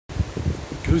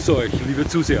grüße euch, liebe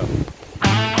Zuseher.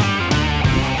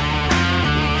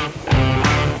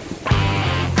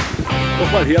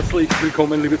 Nochmal herzlich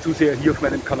willkommen, liebe Zuseher, hier auf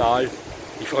meinem Kanal.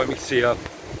 Ich freue mich sehr,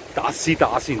 dass Sie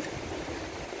da sind.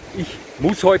 Ich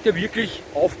muss heute wirklich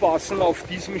aufpassen auf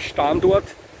diesem Standort.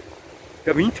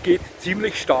 Der Wind geht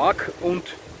ziemlich stark und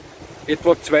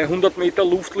etwa 200 Meter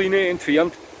Luftlinie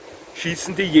entfernt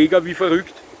schießen die Jäger wie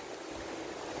verrückt.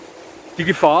 Die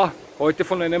Gefahr, heute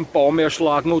von einem Baum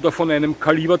erschlagen oder von einem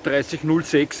Kaliber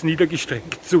 3006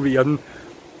 niedergestreckt zu werden,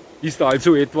 ist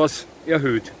also etwas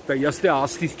erhöht. Der erste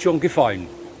Ast ist schon gefallen.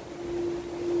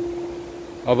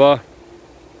 Aber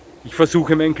ich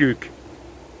versuche mein Glück.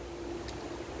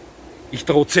 Ich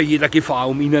trotze jeder Gefahr,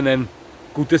 um Ihnen ein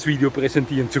gutes Video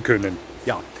präsentieren zu können.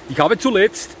 Ja, ich habe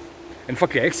zuletzt ein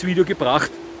Vergleichsvideo gebracht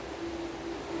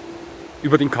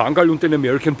über den Kangal und den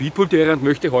American Pitbull Terrier und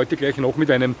möchte heute gleich noch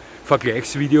mit einem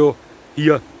Vergleichsvideo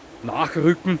hier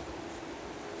nachrücken.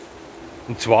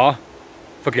 Und zwar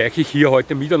vergleiche ich hier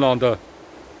heute miteinander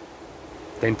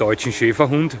den deutschen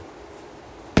Schäferhund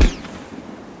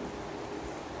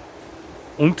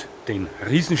und den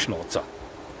Riesenschnauzer.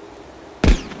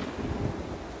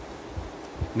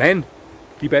 Nein,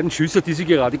 die beiden Schüsse, die Sie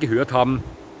gerade gehört haben,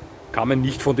 kamen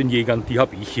nicht von den Jägern, die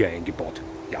habe ich hier eingebaut.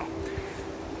 Ja.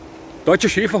 Deutscher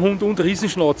Schäferhund und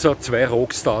Riesenschnauzer, zwei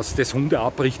Rockstars des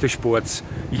Hundeabrichtersports.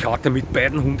 Ich hatte mit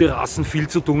beiden Hunderassen viel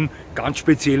zu tun, ganz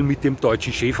speziell mit dem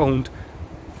deutschen Schäferhund.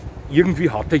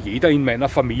 Irgendwie hatte jeder in meiner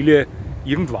Familie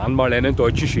irgendwann mal einen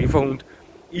deutschen Schäferhund.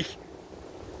 Ich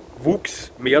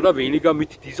wuchs mehr oder weniger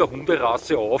mit dieser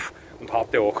Hunderasse auf und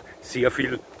hatte auch sehr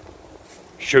viel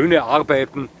schöne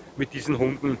Arbeiten mit diesen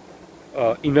Hunden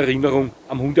in Erinnerung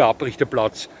am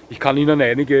Hundeabrichterplatz. Ich kann Ihnen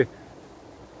einige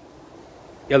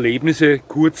Erlebnisse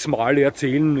kurz mal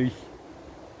erzählen.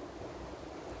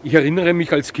 Ich erinnere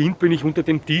mich, als Kind bin ich unter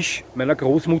dem Tisch meiner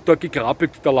Großmutter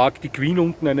gekrabbelt. Da lag die Queen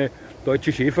unten, eine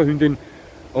deutsche Schäferhündin.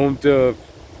 Und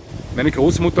meine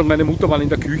Großmutter und meine Mutter waren in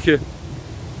der Küche.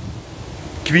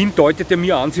 Queen deutete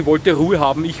mir an, sie wollte Ruhe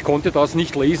haben. Ich konnte das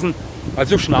nicht lesen,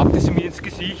 also schnappte sie mir ins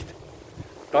Gesicht.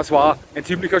 Das war ein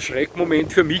ziemlicher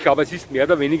Schreckmoment für mich, aber es ist mehr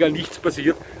oder weniger nichts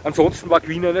passiert. Ansonsten war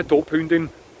Queen eine Top-Hündin,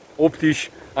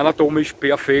 optisch, anatomisch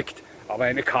perfekt, aber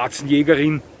eine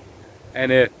Katzenjägerin,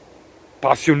 eine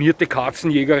passionierte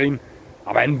Katzenjägerin,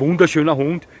 aber ein wunderschöner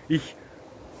Hund.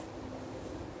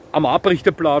 Am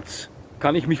Abrichterplatz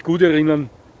kann ich mich gut erinnern,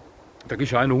 da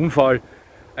geschah ein Unfall.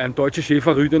 Ein deutscher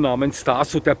Schäferrüde namens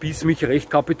Tasso, der biss mich recht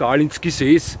kapital ins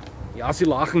Gesäß. Ja, Sie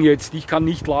lachen jetzt, ich kann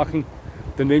nicht lachen,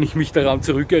 denn wenn ich mich daran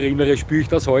zurückerinnere, spüre ich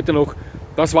das heute noch.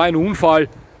 Das war ein Unfall,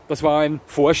 das war ein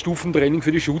Vorstufentraining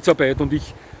für die Schutzarbeit und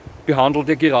ich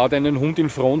behandelte gerade einen Hund in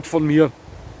Front von mir.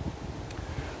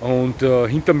 Und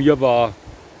hinter mir war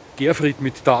Gerfried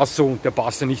mit Tasso und der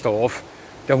passte nicht auf.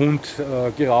 Der Hund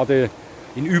gerade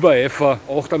in Übereifer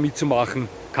auch damit zu machen,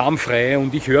 kam frei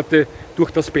und ich hörte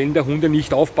durch das Bellen der Hunde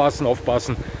nicht aufpassen,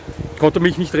 konnte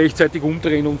mich nicht rechtzeitig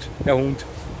umdrehen und der Hund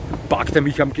packte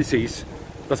mich am Gesäß.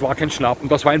 Das war kein Schnappen,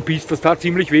 das war ein Biss, das tat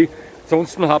ziemlich weh.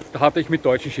 Ansonsten hatte ich mit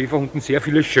deutschen Schäferhunden sehr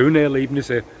viele schöne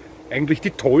Erlebnisse. Eigentlich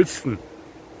die tollsten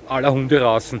aller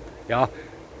Hunderassen. Ja,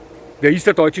 wer ist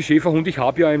der deutsche Schäferhund? Ich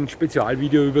habe ja ein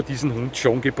Spezialvideo über diesen Hund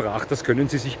schon gebracht. Das können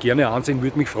Sie sich gerne ansehen,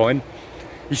 würde mich freuen.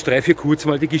 Ich streife hier kurz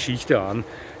mal die Geschichte an.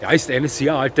 Ja, ist eine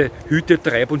sehr alte Hüte-,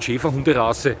 Treib- und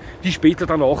Schäferhunderasse, die später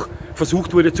dann auch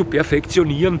versucht wurde zu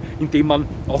perfektionieren, indem man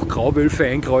auch Grauwölfe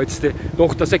einkreuzte.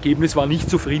 Doch das Ergebnis war nicht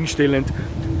zufriedenstellend,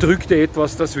 drückte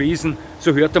etwas das Wesen,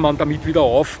 so hörte man damit wieder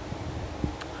auf.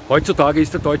 Heutzutage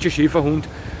ist der deutsche Schäferhund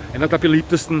einer der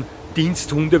beliebtesten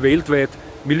Diensthunde weltweit,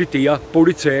 Militär,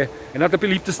 Polizei, einer der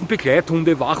beliebtesten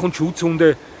Begleithunde, Wach- und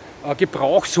Schutzhunde,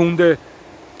 Gebrauchshunde,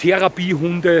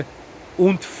 Therapiehunde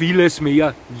und vieles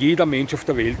mehr. Jeder Mensch auf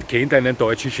der Welt kennt einen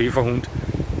deutschen Schäferhund.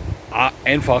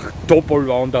 Einfach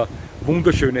Top-Allrounder,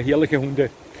 wunderschöne, herrliche Hunde.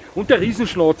 Und der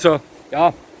Riesenschnauzer,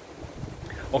 ja,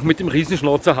 auch mit dem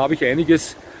Riesenschnauzer habe ich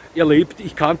einiges erlebt.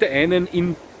 Ich kannte einen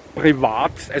in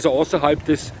privat, also außerhalb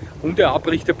des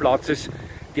Hundeabrichterplatzes,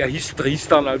 der hieß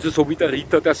Tristan, also so wie der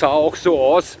Ritter, der sah auch so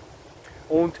aus.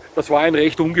 Und das war ein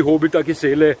recht ungehobelter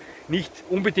Geselle, nicht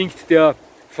unbedingt der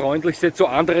freundlichste zu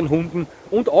anderen Hunden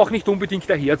und auch nicht unbedingt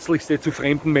der herzlichste zu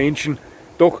fremden Menschen.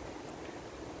 Doch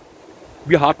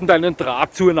wir hatten da einen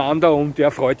Draht zueinander und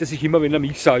er freute sich immer, wenn er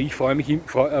mich sah. Ich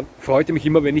freute mich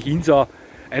immer, wenn ich ihn sah.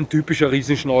 Ein typischer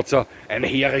Riesenschnauzer, ein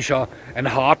herrischer,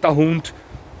 ein harter Hund,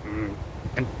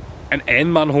 ein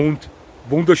Einmannhund,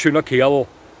 wunderschöner Kerl.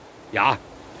 Ja,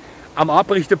 am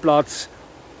Abrichterplatz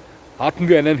hatten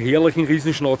wir einen herrlichen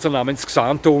Riesenschnauzer namens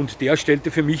Xanto und der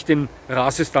stellte für mich den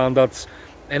Rassestandards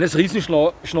eines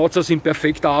Riesenschnauzers in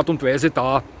perfekter Art und Weise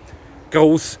dar.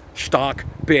 Groß, stark,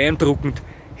 beeindruckend,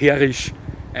 herrisch,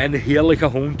 ein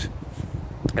herrlicher Hund,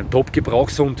 ein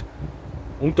Top-Gebrauchshund,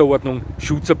 Unterordnung,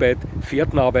 Schutzarbeit,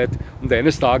 Fährtenarbeit und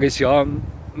eines Tages, ja,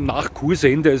 nach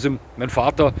Kursende, also mein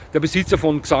Vater, der Besitzer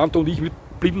von Xanto und ich, wir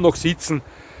blieben noch sitzen.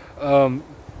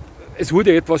 Es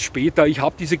wurde etwas später, ich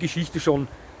habe diese Geschichte schon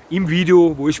im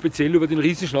Video, wo es speziell über den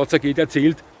Riesenschnauzer geht,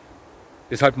 erzählt.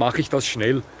 Deshalb mache ich das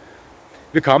schnell.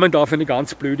 Wir kamen da auf eine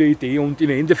ganz blöde Idee und im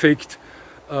Endeffekt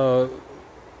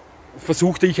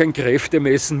versuchte ich ein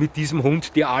Kräftemessen mit diesem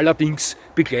Hund, der allerdings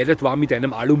bekleidet war mit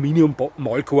einem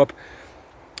Aluminium-Maulkorb.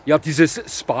 Ja, dieses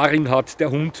Sparring hat der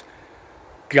Hund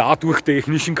klar durch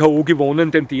technischen K.O.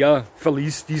 gewonnen, denn der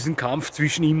verließ diesen Kampf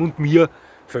zwischen ihm und mir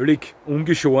völlig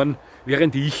ungeschoren,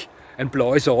 während ich ein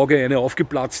blaues Auge, eine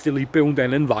aufgeplatzte Lippe und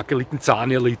einen wackeligen Zahn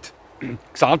erlitt.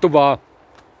 Xanto war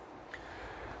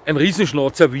ein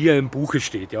Riesenschnauzer, wie er im Buche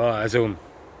steht. Ja, also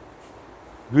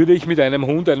würde ich mit einem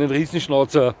Hund einen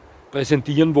Riesenschnauzer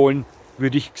präsentieren wollen,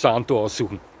 würde ich Xanto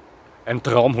aussuchen. Ein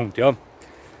Traumhund, ja.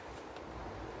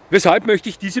 Weshalb möchte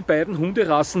ich diese beiden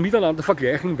Hunderassen miteinander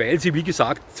vergleichen? Weil sie, wie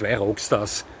gesagt, zwei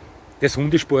Rockstars des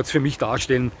Hundesports für mich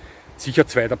darstellen. Sicher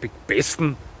zwei der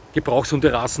besten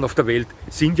Gebrauchshunderassen auf der Welt,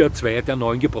 sind ja zwei der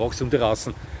neuen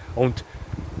Gebrauchshunderassen. Und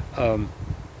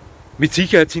mit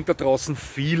Sicherheit sind da draußen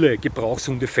viele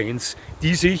Gebrauchshunde-Fans,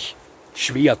 die sich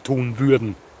schwer tun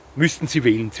würden, müssten sie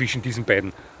wählen zwischen diesen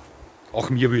beiden. Auch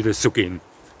mir würde es so gehen.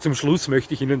 Zum Schluss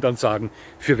möchte ich Ihnen dann sagen,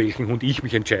 für welchen Hund ich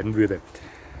mich entscheiden würde.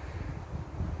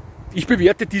 Ich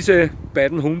bewerte diese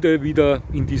beiden Hunde wieder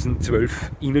in diesen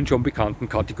 12 Ihnen schon bekannten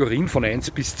Kategorien von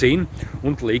 1 bis 10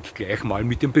 und lege gleich mal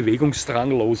mit dem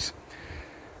Bewegungsdrang los.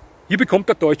 Hier bekommt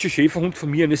der deutsche Schäferhund von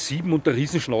mir eine 7 und der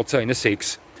Riesenschnauzer eine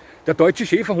 6. Der deutsche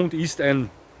Schäferhund ist ein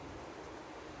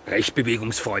recht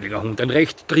bewegungsfreudiger Hund, ein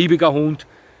recht triebiger Hund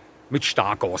mit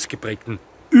stark ausgeprägten,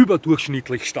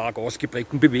 überdurchschnittlich stark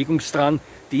ausgeprägten Bewegungsdrang,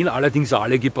 den allerdings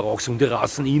alle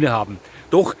Gebrauchshunderassen innehaben.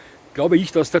 Doch glaube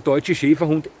ich, dass der deutsche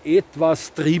Schäferhund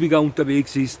etwas triebiger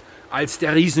unterwegs ist als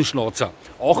der Riesenschnauzer.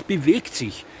 Auch bewegt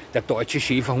sich der deutsche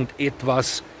Schäferhund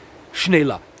etwas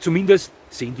schneller. Zumindest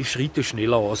sehen die Schritte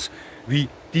schneller aus wie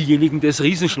diejenigen des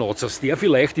Riesenschnauzers, der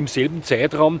vielleicht im selben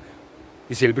Zeitraum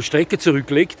dieselbe Strecke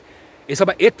zurücklegt, es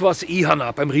aber etwas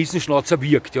eherner beim Riesenschnauzer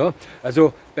wirkt. Ja?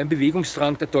 Also beim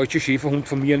Bewegungsdrang der deutsche Schäferhund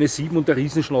von mir eine 7 und der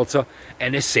Riesenschnauzer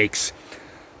eine 6.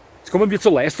 Jetzt kommen wir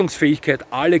zur Leistungsfähigkeit.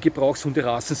 Alle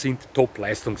Gebrauchshunderassen sind top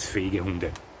leistungsfähige Hunde.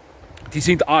 Die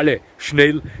sind alle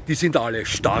schnell, die sind alle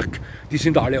stark, die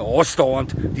sind alle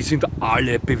ausdauernd, die sind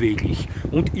alle beweglich.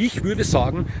 Und ich würde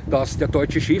sagen, dass der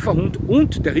deutsche Schäferhund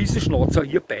und der Riesenschnauzer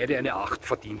hier beide eine 8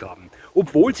 verdient haben.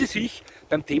 Obwohl sie sich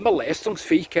beim Thema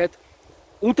Leistungsfähigkeit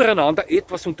untereinander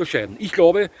etwas unterscheiden. Ich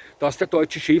glaube, dass der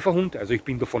deutsche Schäferhund, also ich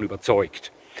bin davon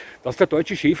überzeugt, dass der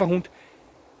deutsche Schäferhund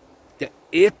der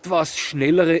etwas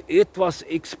schnellere, etwas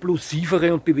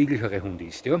explosivere und beweglichere Hund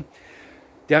ist. Ja?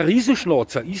 Der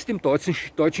Riesenschnauzer ist dem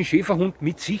deutschen Schäferhund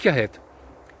mit Sicherheit,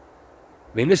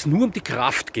 wenn es nur um die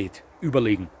Kraft geht,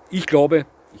 überlegen. Ich glaube,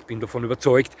 ich bin davon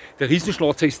überzeugt, der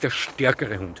Riesenschnauzer ist der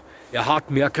stärkere Hund. Er hat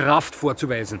mehr Kraft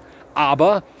vorzuweisen,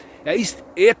 aber er ist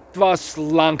etwas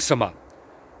langsamer.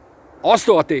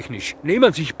 Ausdauertechnisch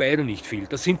nehmen sich beide nicht viel.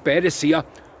 Das sind beide sehr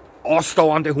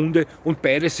ausdauernde Hunde und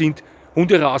beide sind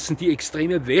Hunderassen, die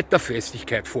extreme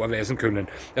Wetterfestigkeit vorweisen können.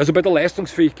 Also bei der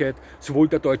Leistungsfähigkeit sowohl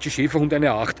der deutsche Schäferhund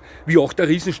eine 8, wie auch der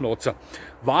Riesenschnauzer.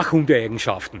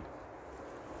 Wachhundeeigenschaften.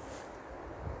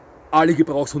 Alle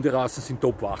Gebrauchshunderassen sind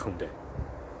Top-Wachhunde.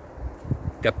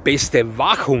 Der beste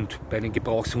Wachhund bei den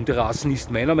Gebrauchshunderassen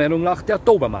ist meiner Meinung nach der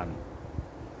Dobermann.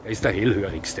 Er ist der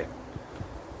hellhörigste.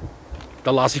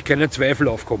 Da lasse ich keinen Zweifel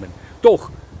aufkommen. Doch,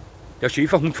 der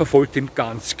Schäferhund verfolgt ihn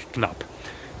ganz knapp.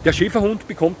 Der Schäferhund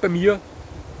bekommt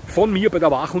von mir bei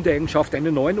der Wachhundeeigenschaft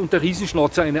eine 9 und der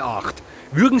Riesenschnauzer eine 8.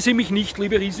 Würgen Sie mich nicht,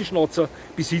 liebe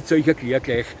Riesenschnauzer-Besitzer, ich erkläre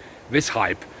gleich,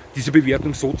 weshalb diese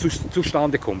Bewertung so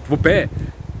zustande kommt. Wobei,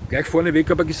 gleich vorneweg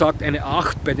aber gesagt, eine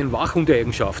 8 bei den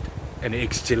Wachhundeeigenschaft eine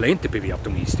exzellente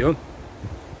Bewertung ist. Ja.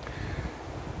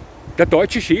 Der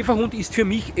deutsche Schäferhund ist für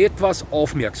mich etwas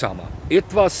aufmerksamer,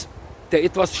 der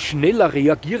etwas schneller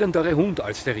reagierendere Hund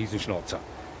als der Riesenschnauzer.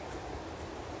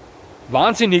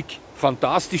 Wahnsinnig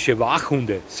fantastische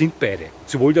Wachhunde sind beide,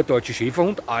 sowohl der deutsche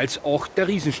Schäferhund als auch der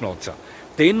Riesenschnauzer.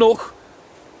 Dennoch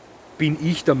bin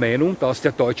ich der Meinung, dass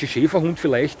der deutsche Schäferhund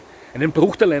vielleicht einen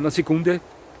Bruchteil einer Sekunde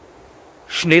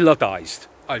schneller da ist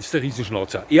als der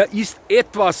Riesenschnauzer. Er ist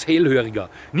etwas hellhöriger,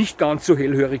 nicht ganz so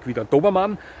hellhörig wie der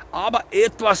Dobermann, aber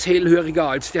etwas hellhöriger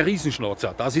als der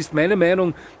Riesenschnauzer. Das ist meine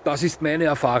Meinung, das ist meine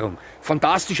Erfahrung.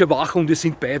 Fantastische Wachhunde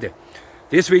sind beide.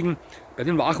 Deswegen bei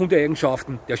den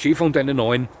Wachhundeeigenschaften der Schäferhund eine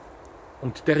 9,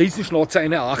 und der Riesenschnauzer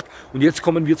eine 8. Und jetzt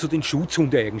kommen wir zu den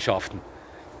Schutzhundeeigenschaften.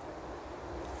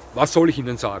 Was soll ich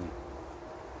Ihnen sagen?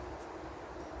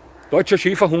 Deutscher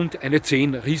Schäferhund eine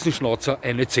 10, Riesenschnauzer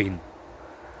eine 10.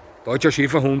 Deutscher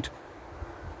Schäferhund,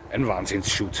 ein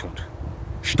Wahnsinnsschutzhund.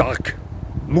 Stark,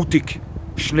 mutig,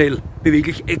 schnell,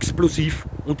 beweglich, explosiv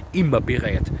und immer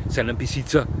bereit, seinen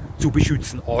Besitzer zu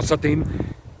beschützen. Außerdem,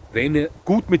 wenn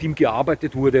gut mit ihm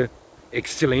gearbeitet wurde,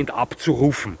 exzellent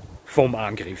abzurufen vom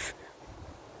Angriff.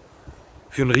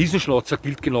 Für einen Riesenschnauzer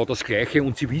gilt genau das Gleiche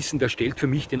und Sie wissen, der stellt für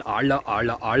mich den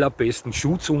allerbesten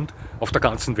Schutzhund auf der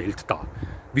ganzen Welt dar.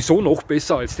 Wieso noch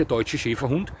besser als der deutsche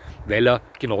Schäferhund? Weil er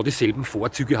genau dieselben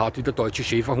Vorzüge hat wie der deutsche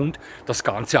Schäferhund, das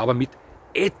Ganze aber mit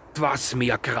etwas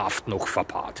mehr Kraft noch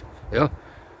verpaart. Ja?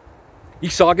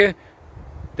 Ich sage,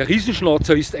 der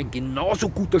Riesenschnauzer ist ein genauso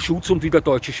guter Schutzhund wie der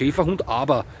deutsche Schäferhund,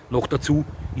 aber noch dazu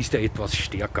ist er etwas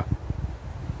stärker.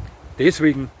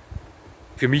 Deswegen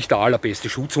für mich der allerbeste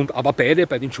Schutzhund, aber beide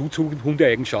bei den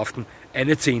Schutzhundeeigenschaften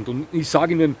eine 10. Und ich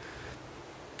sage Ihnen,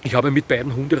 ich habe mit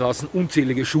beiden Hunderassen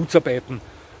unzählige Schutzarbeiten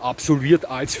absolviert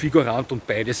als Figurant und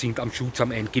beide sind am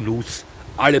Schutzarm ein Genuss.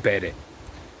 Alle beide.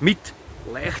 Mit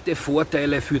leichte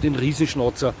Vorteile für den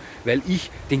Riesenschnauzer, weil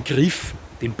ich den Griff,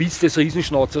 den Biss des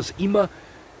Riesenschnauzers immer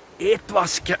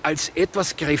als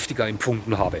etwas kräftiger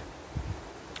empfunden habe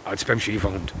als beim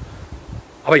Schäferhund.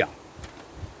 Aber ja.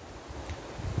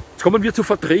 Jetzt kommen wir zur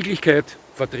Verträglichkeit.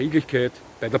 Verträglichkeit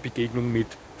bei der Begegnung mit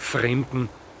fremden,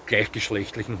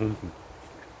 gleichgeschlechtlichen Hunden.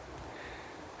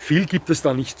 Viel gibt es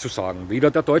da nicht zu sagen.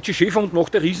 Weder der deutsche Schäferhund noch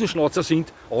der Riesenschnauzer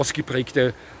sind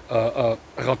ausgeprägte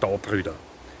Radaubrüder.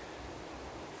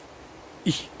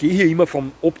 Ich gehe hier immer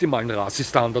vom optimalen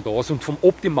Rassestandard aus und vom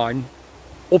optimal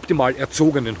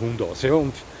erzogenen Hund aus. Ja?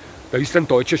 Und da ist ein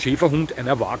deutscher Schäferhund, ein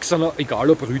Erwachsener,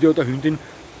 egal ob Rüde oder Hündin,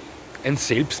 ein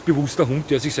selbstbewusster Hund,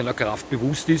 der sich seiner Kraft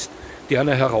bewusst ist, der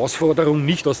einer Herausforderung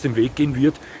nicht aus dem Weg gehen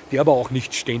wird, der aber auch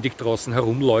nicht ständig draußen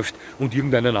herumläuft und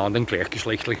irgendeinen anderen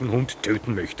gleichgeschlechtlichen Hund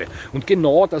töten möchte. Und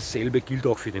genau dasselbe gilt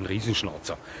auch für den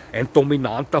Riesenschnauzer. Ein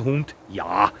dominanter Hund,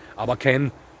 ja, aber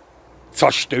kein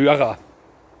Zerstörer,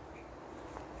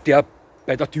 der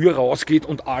bei der Tür rausgeht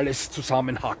und alles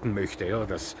zusammenhacken möchte. Ja,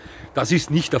 das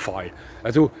ist nicht der Fall.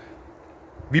 Also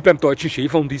wie beim deutschen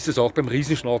Schäferhund ist es auch beim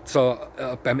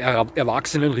Riesenschnauzer, beim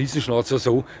erwachsenen Riesenschnauzer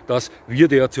so, dass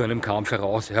wird er zu einem Kampf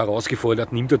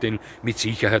herausgefordert, nimmt er den mit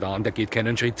Sicherheit an, der geht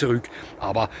keinen Schritt zurück.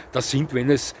 Aber das sind, wenn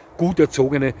es gut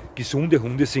erzogene, gesunde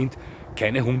Hunde sind,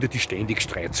 keine Hunde, die ständig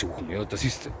Streit suchen. Ja,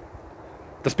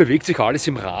 das bewegt sich alles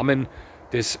im Rahmen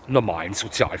des normalen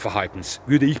Sozialverhaltens,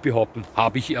 würde ich behaupten,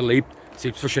 habe ich erlebt.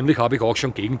 Selbstverständlich habe ich auch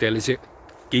schon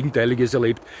Gegenteiliges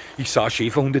erlebt. Ich sah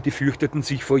Schäferhunde, die fürchteten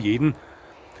sich vor jedem.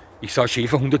 Ich sah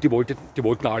Schäferhunde, die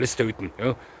wollten alles töten.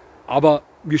 Ja. Aber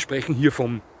wir sprechen hier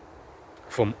vom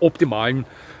optimal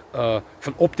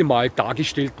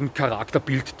dargestellten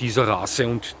Charakterbild dieser Rasse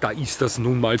und da ist das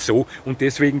nun mal so. Und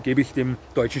deswegen gebe ich dem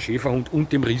deutschen Schäferhund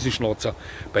und dem Riesenschnauzer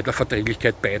bei der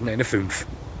Verträglichkeit beiden eine 5.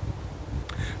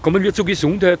 Kommen wir zur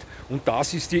Gesundheit und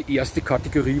das ist die erste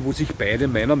Kategorie, wo sich beide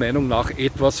meiner Meinung nach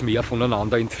etwas mehr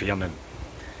voneinander entfernen.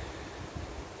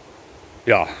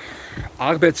 Ja,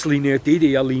 Arbeitslinie,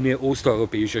 DDR-Linie,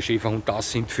 osteuropäischer Schäferhund,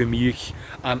 das sind für mich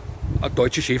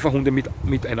deutsche Schäferhunde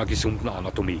mit einer gesunden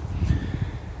Anatomie.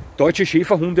 Deutsche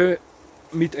Schäferhunde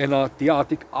mit einem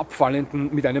derartig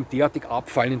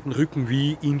abfallenden Rücken,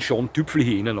 wie ihn schon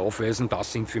Tüpfelhyänen aufweisen,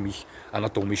 das sind für mich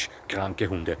anatomisch kranke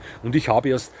Hunde. Und ich habe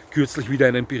erst kürzlich wieder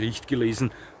einen Bericht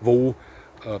gelesen, wo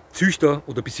Züchter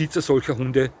oder Besitzer solcher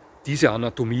Hunde diese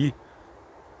Anatomie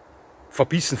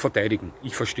verbissen verteidigen.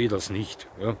 Ich verstehe das nicht.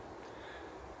 Ja.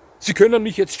 Sie können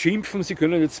mich jetzt schimpfen, Sie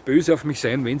können jetzt böse auf mich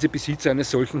sein, wenn Sie Besitzer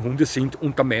eines solchen Hundes sind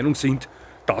und der Meinung sind,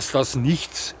 dass das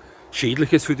nichts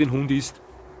Schädliches für den Hund ist.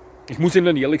 Ich muss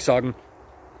Ihnen ehrlich sagen,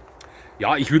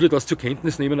 ja, ich würde das zur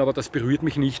Kenntnis nehmen, aber das berührt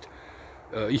mich nicht.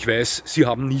 Ich weiß, Sie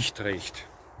haben nicht recht.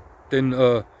 Denn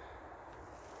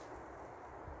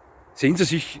sehen Sie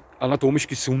sich anatomisch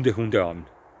gesunde Hunde an.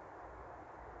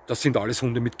 Das sind alles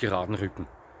Hunde mit geraden Rücken.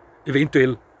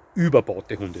 Eventuell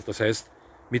überbaute Hunde, das heißt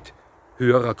mit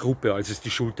höherer Gruppe, als es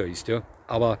die Schulter ist. Ja?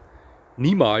 Aber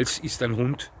niemals ist ein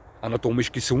Hund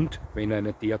anatomisch gesund, wenn er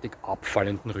einen derartig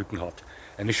abfallenden Rücken hat.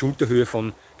 Eine Schulterhöhe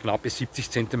von knappe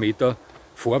 70 cm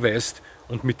vorweist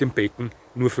und mit dem Becken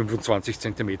nur 25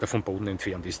 cm vom Boden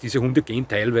entfernt ist. Diese Hunde gehen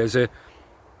teilweise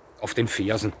auf den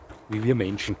Fersen, wie wir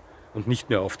Menschen, und nicht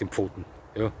mehr auf den Pfoten.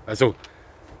 Ja? Also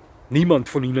niemand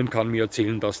von Ihnen kann mir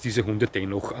erzählen, dass diese Hunde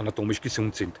dennoch anatomisch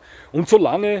gesund sind. Und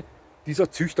solange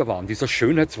dieser Züchterwahn, dieser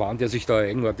Schönheitswahn, der sich da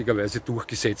eigenartigerweise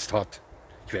durchgesetzt hat,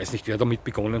 ich weiß nicht, wer damit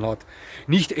begonnen hat,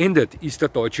 nicht endet, ist der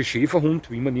deutsche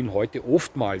Schäferhund, wie man ihn heute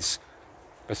oftmals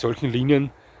Bei solchen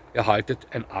Linien erhaltet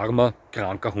ein armer,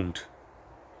 kranker Hund.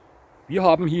 Wir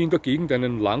haben hier in der Gegend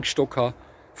einen Langstocker,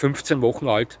 15 Wochen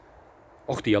alt,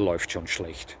 auch der läuft schon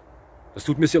schlecht. Das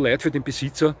tut mir sehr leid für den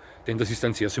Besitzer, denn das ist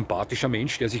ein sehr sympathischer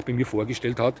Mensch, der sich bei mir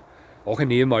vorgestellt hat. Auch ein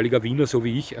ehemaliger Wiener, so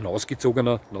wie ich, ein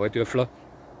ausgezogener Neudörfler.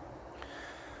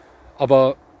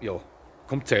 Aber ja,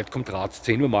 kommt Zeit, kommt Rat,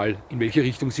 sehen wir mal, in welche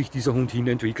Richtung sich dieser Hund hin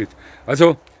entwickelt.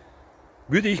 Also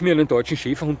würde ich mir einen deutschen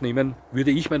Schäferhund nehmen,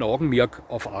 würde ich mein Augenmerk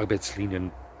auf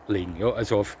Arbeitslinien legen, ja,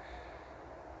 also auf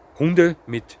Hunde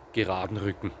mit geraden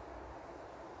Rücken.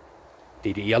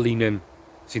 DDR-Linien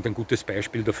sind ein gutes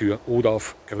Beispiel dafür, oder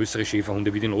auf größere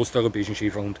Schäferhunde wie den osteuropäischen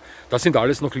Schäferhund. Das sind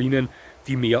alles noch Linien,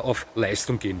 die mehr auf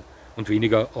Leistung gehen und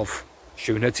weniger auf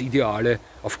Schönheitsideale,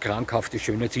 auf krankhafte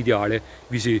Schönheitsideale,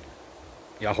 wie sie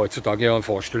ja heutzutage ja an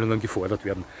Vorstellungen gefordert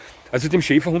werden. Also dem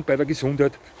Schäferhund bei der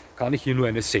Gesundheit kann ich hier nur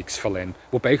eine 6 verleihen.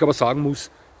 Wobei ich aber sagen muss,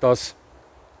 dass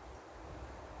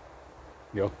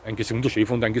ja, ein gesunder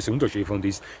Schäferhund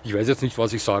ist. Ich weiß jetzt nicht,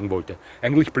 was ich sagen wollte.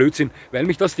 Eigentlich Blödsinn, weil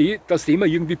mich das Thema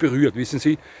irgendwie berührt. Wissen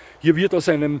Sie, hier wird aus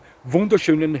einem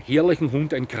wunderschönen, herrlichen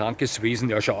Hund ein krankes Wesen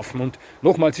erschaffen. Und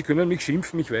nochmal, Sie können mich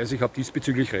schimpfen, ich weiß, ich habe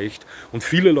diesbezüglich recht. Und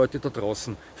viele Leute da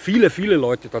draußen, viele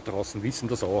Leute da draußen wissen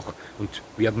das auch und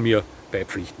werden mir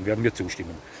beipflichten, werden mir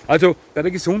zustimmen. Also bei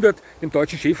der Gesundheit, dem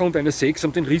deutschen Schäferhund eine 6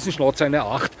 und den Riesenschnauzer eine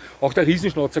 8. Auch der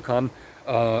Riesenschnauzer kann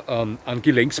an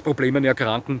Gelenksproblemen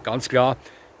erkranken, ganz klar,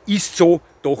 ist so,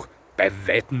 doch bei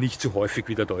weitem nicht so häufig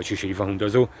wie der deutsche Schäferhund.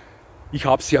 Also ich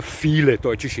habe sehr viele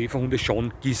deutsche Schäferhunde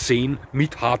schon gesehen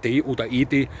mit HD oder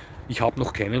ED. Ich habe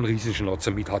noch keinen Riesenschnauzer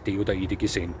mit HD oder ED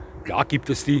gesehen. Klar gibt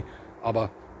es die,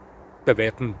 aber bei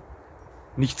weitem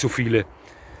nicht so viele,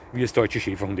 wie es deutsche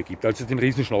Schäferhunde gibt. Also den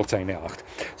Riesenschnauzer eine 8.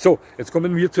 So, jetzt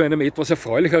kommen wir zu einem etwas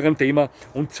erfreulicheren Thema,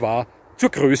 und zwar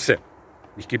zur Größe.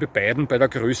 Ich gebe beiden bei der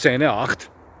Größe eine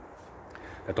 8.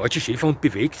 Der deutsche Schäferhund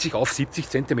bewegt sich auf 70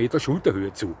 cm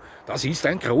Schulterhöhe zu. Das ist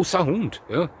ein großer Hund.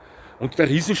 Ja? Und der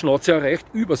Riesenschnauzer erreicht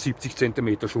über 70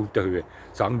 cm Schulterhöhe.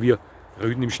 Sagen wir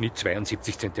Rüden im Schnitt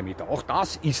 72 cm. Auch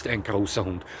das ist ein großer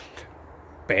Hund.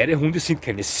 Beide Hunde sind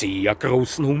keine sehr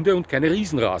großen Hunde und keine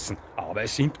Riesenrassen, aber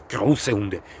es sind große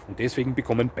Hunde. Und deswegen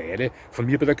bekommen beide von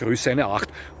mir bei der Größe eine 8.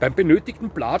 Beim benötigten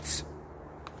Platz,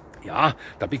 ja,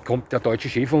 da bekommt der deutsche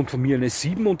Schäferhund von mir eine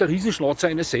 7 und der Riesenschnauzer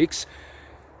eine 6.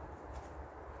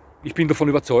 Ich bin davon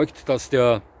überzeugt, dass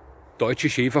der deutsche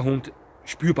Schäferhund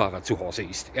spürbarer zu Hause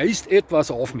ist. Er ist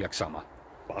etwas aufmerksamer,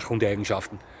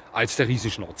 Wachhundeeigenschaften, als der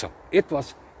Riesenschnauzer.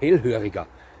 Etwas hellhöriger,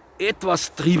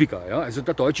 etwas triebiger. Ja? Also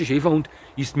der deutsche Schäferhund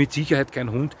ist mit Sicherheit kein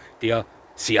Hund, der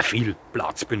sehr viel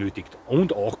Platz benötigt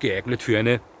und auch geeignet für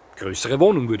eine größere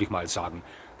Wohnung, würde ich mal sagen.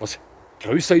 Was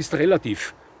größer ist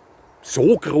relativ.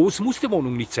 So groß muss die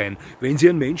Wohnung nicht sein, wenn Sie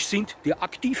ein Mensch sind, der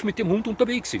aktiv mit dem Hund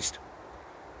unterwegs ist.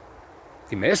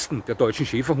 Die meisten der deutschen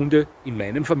Schäferhunde in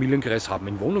meinem Familienkreis haben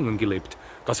in Wohnungen gelebt.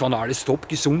 Das waren alles top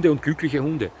gesunde und glückliche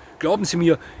Hunde. Glauben Sie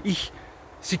mir,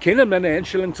 Sie kennen meine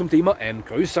Einstellung zum Thema, ein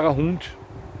größerer Hund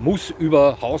muss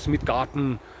über Haus mit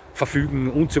Garten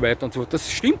verfügen und so weiter und so fort.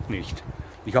 Das stimmt nicht.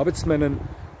 Ich habe jetzt meinen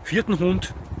 4.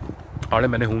 Hund, alle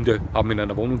meine Hunde haben in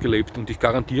einer Wohnung gelebt und ich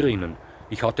garantiere Ihnen,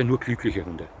 ich hatte nur glückliche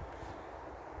Hunde.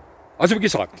 Also wie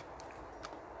gesagt,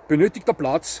 benötigter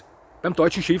Platz beim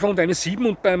deutschen Schäferhund eine 7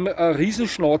 und beim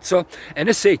Riesenschnauzer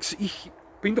eine 6. Ich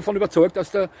bin davon überzeugt,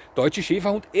 dass der deutsche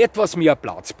Schäferhund etwas mehr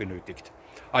Platz benötigt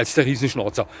als der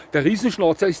Riesenschnauzer. Der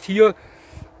Riesenschnauzer ist hier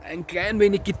ein klein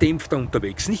wenig gedämpfter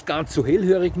unterwegs. Nicht ganz so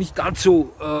hellhörig, nicht ganz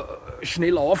so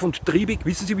schnell auf und triebig.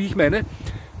 Wissen Sie, wie ich meine?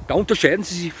 Da unterscheiden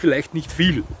sie sich vielleicht nicht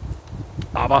viel,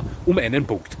 aber um einen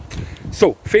Punkt.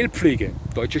 So, Fellpflege.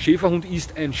 Deutscher Schäferhund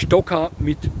ist ein Stocker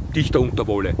mit dichter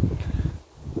Unterwolle.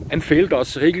 Ein Fell,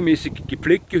 das regelmäßig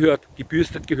gepflegt gehört,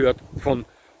 gebürstet gehört, von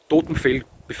totem Fell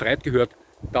befreit gehört,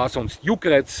 da sonst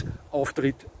Juckreiz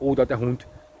auftritt oder der Hund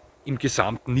im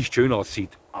Gesamten nicht schön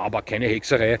aussieht. Aber keine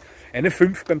Hexerei. Eine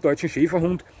 5 beim deutschen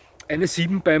Schäferhund, eine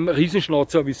 7 beim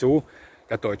Riesenschnauzer. Wieso?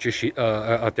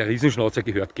 Der Riesenschnauzer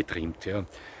gehört getrimmt. Ja.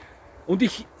 Und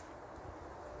ich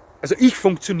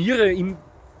funktioniere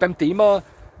beim Thema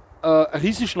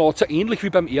Riesenschnauzer ähnlich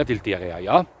wie beim Airedale-Terrier.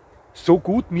 Ja? So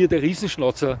gut mir der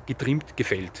Riesenschnauzer getrimmt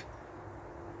gefällt.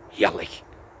 Herrlich.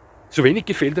 So wenig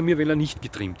gefällt er mir, wenn er nicht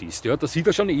getrimmt ist. Ja? Da sieht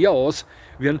er schon eher aus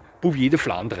wie ein Bouvier de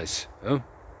Flandres. Ja?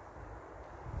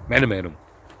 Meine Meinung.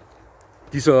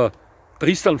 Dieser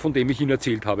Tristan, von dem ich Ihnen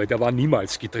erzählt habe, der war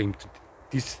niemals getrimmt.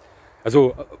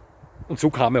 Und so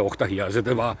kam er auch daher. Also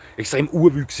der war extrem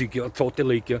urwüchsig, ja,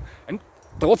 zottelig. Ja.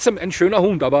 Trotzdem ein schöner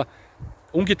Hund, aber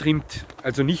ungetrimmt,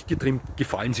 also nicht getrimmt,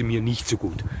 gefallen sie mir nicht so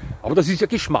gut. Aber das ist ja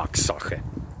Geschmackssache.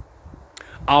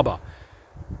 Aber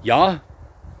ja,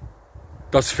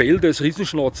 das Fell des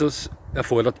Riesenschnauzers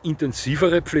erfordert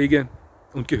intensivere Pflege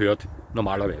und gehört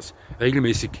normalerweise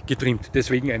regelmäßig getrimmt.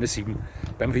 Deswegen eine 7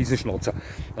 beim Riesenschnauzer.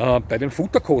 Bei den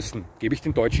Futterkosten gebe ich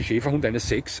dem deutschen Schäferhund eine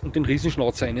 6 und den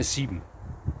Riesenschnauzer eine 7.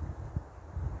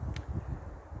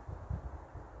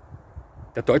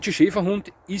 Der deutsche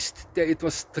Schäferhund ist der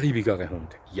etwas triebigere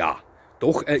Hund. Ja,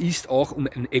 doch er ist auch um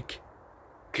ein Eck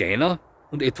kleiner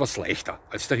und etwas leichter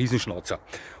als der Riesenschnauzer.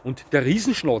 Und der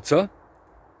Riesenschnauzer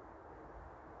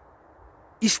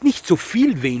ist nicht so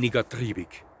viel weniger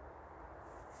triebig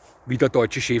wie der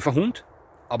deutsche Schäferhund,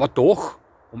 aber doch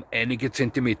um einige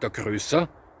Zentimeter größer,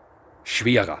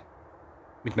 schwerer.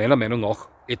 Mit meiner Meinung nach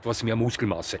etwas mehr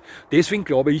Muskelmasse. Deswegen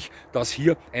glaube ich, dass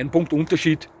hier ein Punkt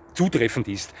Unterschied zutreffend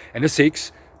ist. Eine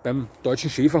 6 beim deutschen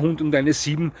Schäferhund und eine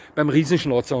 7 beim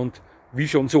Riesenschnauzer, und wie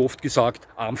schon so oft gesagt,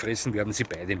 armfressen werden sie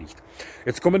beide nicht.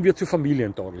 Jetzt kommen wir zur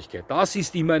Familientauglichkeit. Das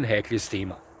ist immer ein heikles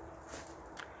Thema.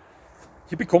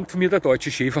 Hier bekommt von mir der deutsche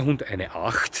Schäferhund eine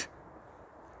 8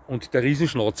 und der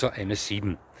Riesenschnauzer eine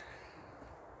 7.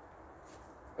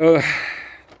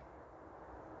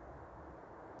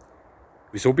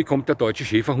 Wieso bekommt der deutsche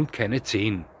Schäferhund keine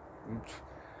 10?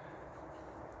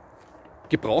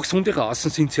 Gebrauchshunderassen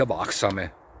sind sehr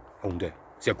wachsame Hunde,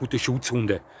 sehr gute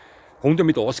Schutzhunde. Hunde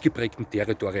mit ausgeprägtem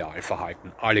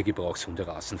Territorialverhalten, alle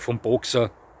Gebrauchshunderassen, vom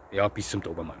Boxer bis zum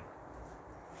Dobermann.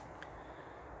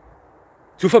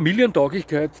 Zur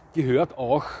Familientauglichkeit gehört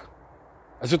auch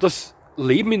also das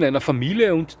Leben in einer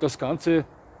Familie und das Ganze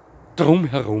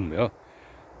drumherum. Ja.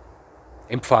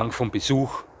 Empfang von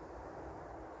Besuch,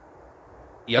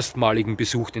 erstmaligen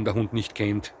Besuch, den der Hund nicht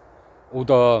kennt,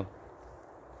 oder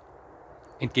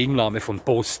Entgegennahme von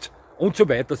Post und so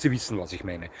weiter. Sie wissen, was ich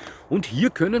meine. Und hier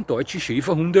können deutsche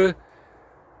Schäferhunde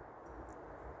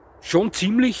schon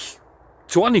ziemlich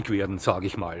zornig werden, sage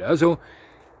ich mal. Also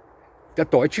der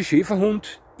deutsche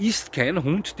Schäferhund ist kein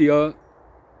Hund, der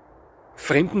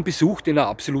fremden Besuch, den er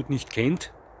absolut nicht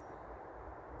kennt,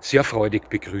 sehr freudig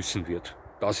begrüßen wird.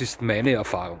 Das ist meine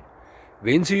Erfahrung.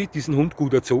 Wenn Sie diesen Hund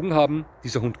gut erzogen haben,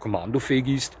 dieser Hund kommandofähig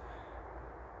ist,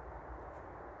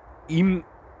 ihm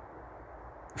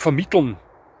vermitteln,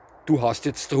 du hast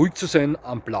jetzt ruhig zu sein,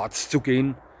 am Platz zu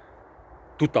gehen,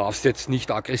 du darfst jetzt nicht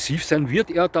aggressiv sein,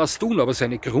 wird er das tun. Aber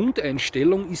seine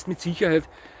Grundeinstellung ist mit Sicherheit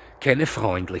keine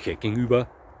freundliche gegenüber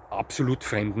absolut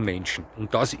fremden Menschen.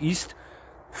 Und das ist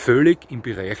völlig im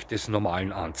Bereich des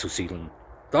Normalen anzusiedeln.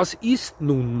 Das ist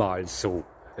nun mal so.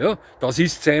 Ja, das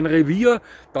ist sein Revier,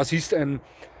 das ist ein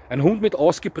Hund mit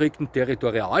ausgeprägtem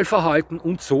Territorialverhalten,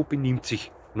 und so benimmt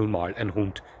sich nun mal ein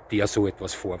Hund, der so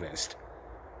etwas vorweist.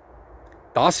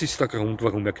 Das ist der Grund,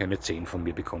 warum er keine 10 von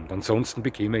mir bekommt. Ansonsten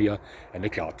bekäme er ja eine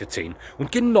glatte 10.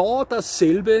 Und genau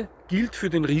dasselbe gilt für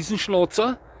den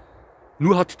Riesenschnauzer,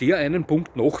 nur hat der einen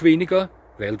Punkt noch weniger,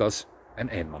 weil das ein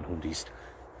Einmannhund ist.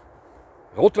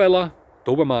 Rottweiler,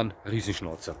 Dobermann,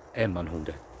 Riesenschnauzer,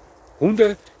 Einmannhunde.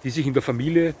 Hunde, die sich in der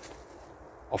Familie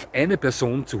auf eine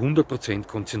Person zu 100%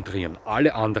 konzentrieren,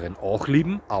 alle anderen auch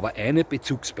lieben, aber eine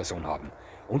Bezugsperson haben.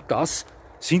 Und das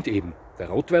sind eben der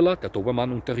Rottweiler, der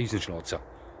Dobermann und der Riesenschnauzer.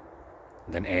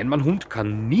 Und ein Einmannhund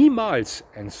kann niemals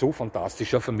ein so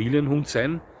fantastischer Familienhund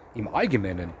sein, im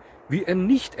Allgemeinen, wie ein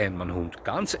Nicht-Einmannhund.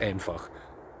 Ganz einfach.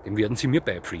 Dem werden Sie mir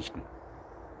beipflichten.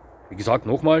 Wie gesagt,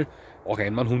 nochmal, auch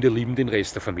Einmannhunde lieben den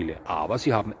Rest der Familie. Aber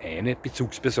sie haben eine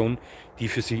Bezugsperson, die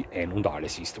für sie ein und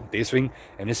alles ist. Und deswegen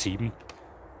eine 7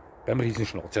 beim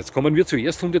Riesenschnauzer. Jetzt kommen wir zur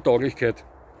Ersthundetauglichkeit.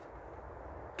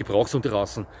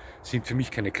 Gebrauchshunderassen sind für mich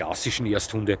keine klassischen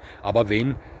Ersthunde, aber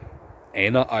wenn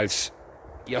einer als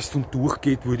Ersthund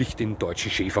durchgeht, würde ich den deutschen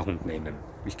Schäferhund nennen.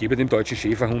 Ich gebe dem deutschen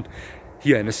Schäferhund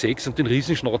hier eine 6 und den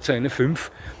Riesenschnauzer eine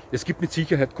 5. Es gibt mit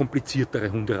Sicherheit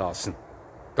kompliziertere Hunderassen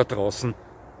da draußen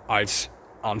als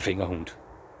Anfängerhund.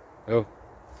 Ja.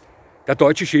 Der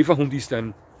deutsche Schäferhund ist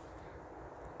ein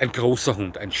großer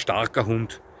Hund, ein starker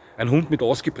Hund, ein Hund mit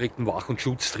ausgeprägtem Wach- und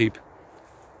Schutztrieb,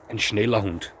 ein schneller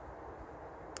Hund.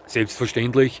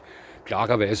 Selbstverständlich,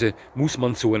 klarerweise muss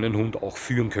man so einen Hund auch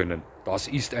führen können. Das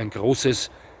ist ein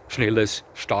großes, schnelles,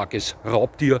 starkes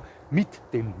Raubtier mit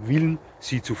dem Willen,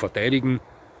 sie zu verteidigen.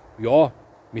 Ja,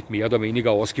 mit mehr oder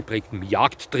weniger ausgeprägtem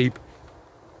Jagdtrieb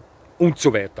und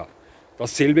so weiter.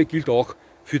 Dasselbe gilt auch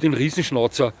für den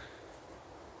Riesenschnauzer.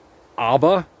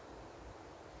 Aber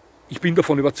ich bin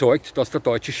davon überzeugt, dass der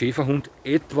deutsche Schäferhund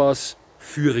etwas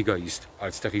führiger ist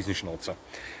als der Riesenschnauzer.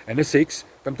 Eine 6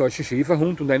 beim deutschen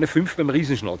Schäferhund und eine 5 beim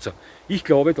Riesenschnauzer. Ich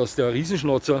glaube, dass der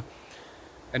Riesenschnauzer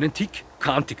einen Tick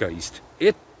kantiger ist,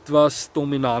 etwas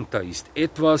dominanter ist,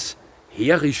 etwas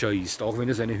herrischer ist, auch wenn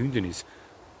es eine Hündin ist,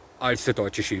 als der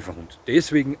deutsche Schäferhund.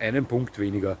 Deswegen einen Punkt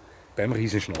weniger beim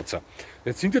Riesenschnauzer.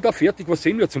 Jetzt sind wir da fertig. Was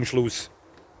sehen wir zum Schluss?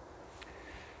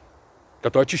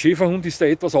 Der deutsche Schäferhund ist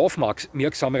der etwas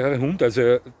aufmerksamere Hund,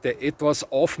 also der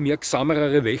etwas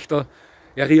aufmerksamere Wächter.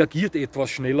 Er reagiert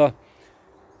etwas schneller.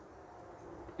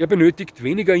 Er benötigt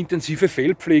weniger intensive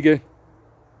Fellpflege.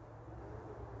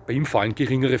 Bei ihm fallen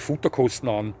geringere Futterkosten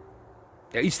an.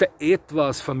 Er ist der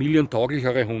etwas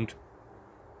familientauglichere Hund.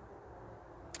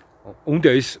 Und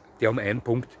er ist der um einen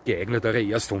Punkt geeignetere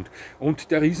Ersthund.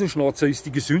 Und der Riesenschnauzer ist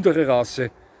die gesündere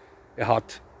Rasse. Er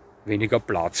hat weniger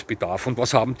Platzbedarf. Und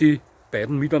was haben die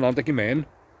beiden miteinander gemein?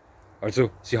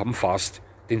 Also sie haben fast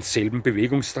denselben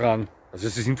Bewegungsdrang. Also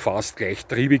sie sind fast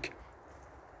gleichtriebig.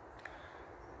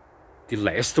 Die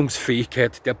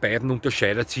Leistungsfähigkeit der beiden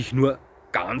unterscheidet sich nur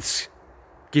ganz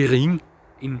gering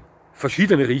in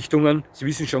verschiedene Richtungen. Sie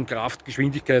wissen schon, Kraft,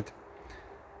 Geschwindigkeit.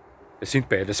 Es sind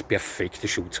beides perfekte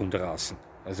Schutzhunderassen.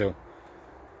 Also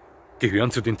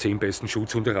gehören zu den 10 besten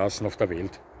Schutzhunderassen auf der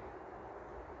Welt.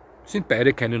 Sind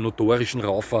beide keine notorischen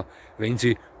Raufer, wenn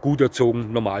sie gut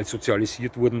erzogen, normal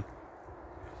sozialisiert wurden.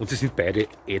 Und sie sind beide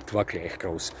etwa gleich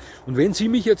groß. Und wenn Sie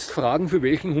mich jetzt fragen, für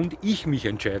welchen Hund ich mich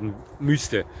entscheiden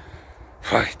müsste,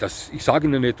 ich sage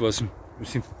Ihnen etwas,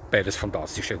 es sind beides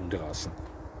fantastische Hunderassen.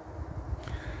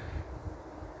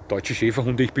 Deutsche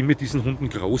Schäferhunde, ich bin mit diesen Hunden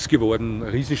groß geworden,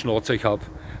 Riesenschnauzer, ich habe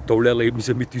tolle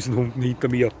Erlebnisse mit diesen Hunden hinter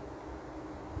mir.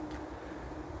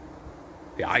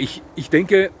 Ja, ich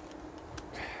denke,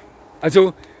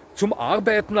 also zum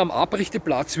Arbeiten am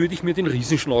Abrichteplatz würde ich mir den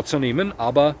Riesenschnauzer nehmen,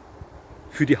 aber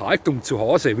für die Haltung zu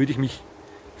Hause würde ich mich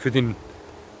für den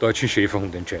deutschen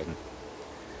Schäferhund entscheiden.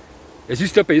 Es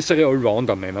ist der bessere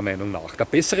Allrounder meiner Meinung nach, der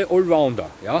bessere Allrounder,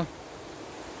 ja.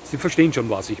 Sie verstehen schon,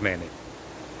 was ich meine.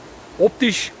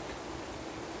 Optisch,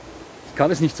 ich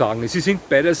kann es nicht sagen, es sind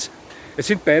beides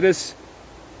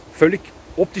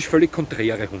optisch völlig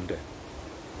konträre Hunde.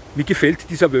 Mir gefällt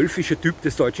dieser wölfische Typ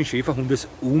des deutschen Schäferhundes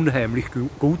unheimlich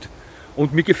gut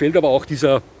und mir gefällt aber auch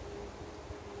dieser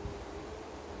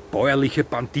bäuerliche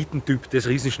Banditentyp des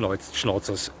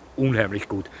Riesenschnauzers unheimlich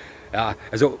gut. Ja,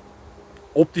 also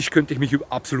optisch könnte ich mich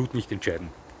absolut nicht entscheiden.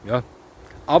 Ja.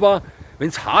 Aber wenn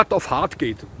es hart auf hart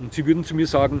geht und Sie würden zu mir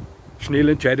sagen, schnell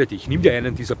entscheide dich, nimm dir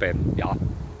einen dieser beiden. Ja,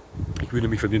 ich würde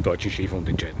mich für den deutschen Schäferhund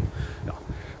entscheiden. Ja,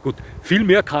 gut, viel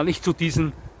mehr kann ich zu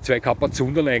diesen 2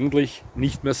 Kapazundern eigentlich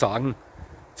nicht mehr sagen.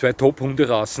 2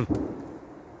 Top-Hunderassen,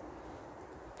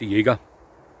 die Jäger.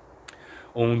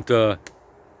 Und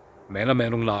meiner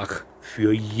Meinung nach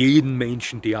für jeden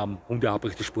Menschen, der am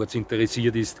Hundeabrichtesport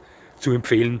interessiert ist, zu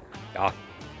empfehlen. Ja,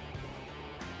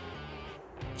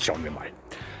 schauen wir mal.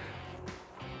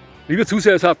 Liebe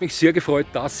Zuseher, es hat mich sehr gefreut,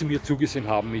 dass Sie mir zugesehen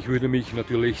haben. Ich würde mich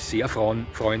natürlich sehr freuen,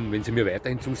 wenn Sie mir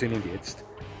weiterhin zusehen. Und jetzt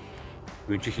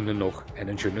wünsche ich Ihnen noch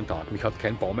einen schönen Tag. Mich hat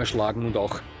kein Baum erschlagen und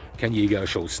auch kein Jäger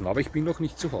erschossen, aber ich bin noch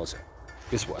nicht zu Hause.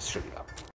 Das war's schon wieder.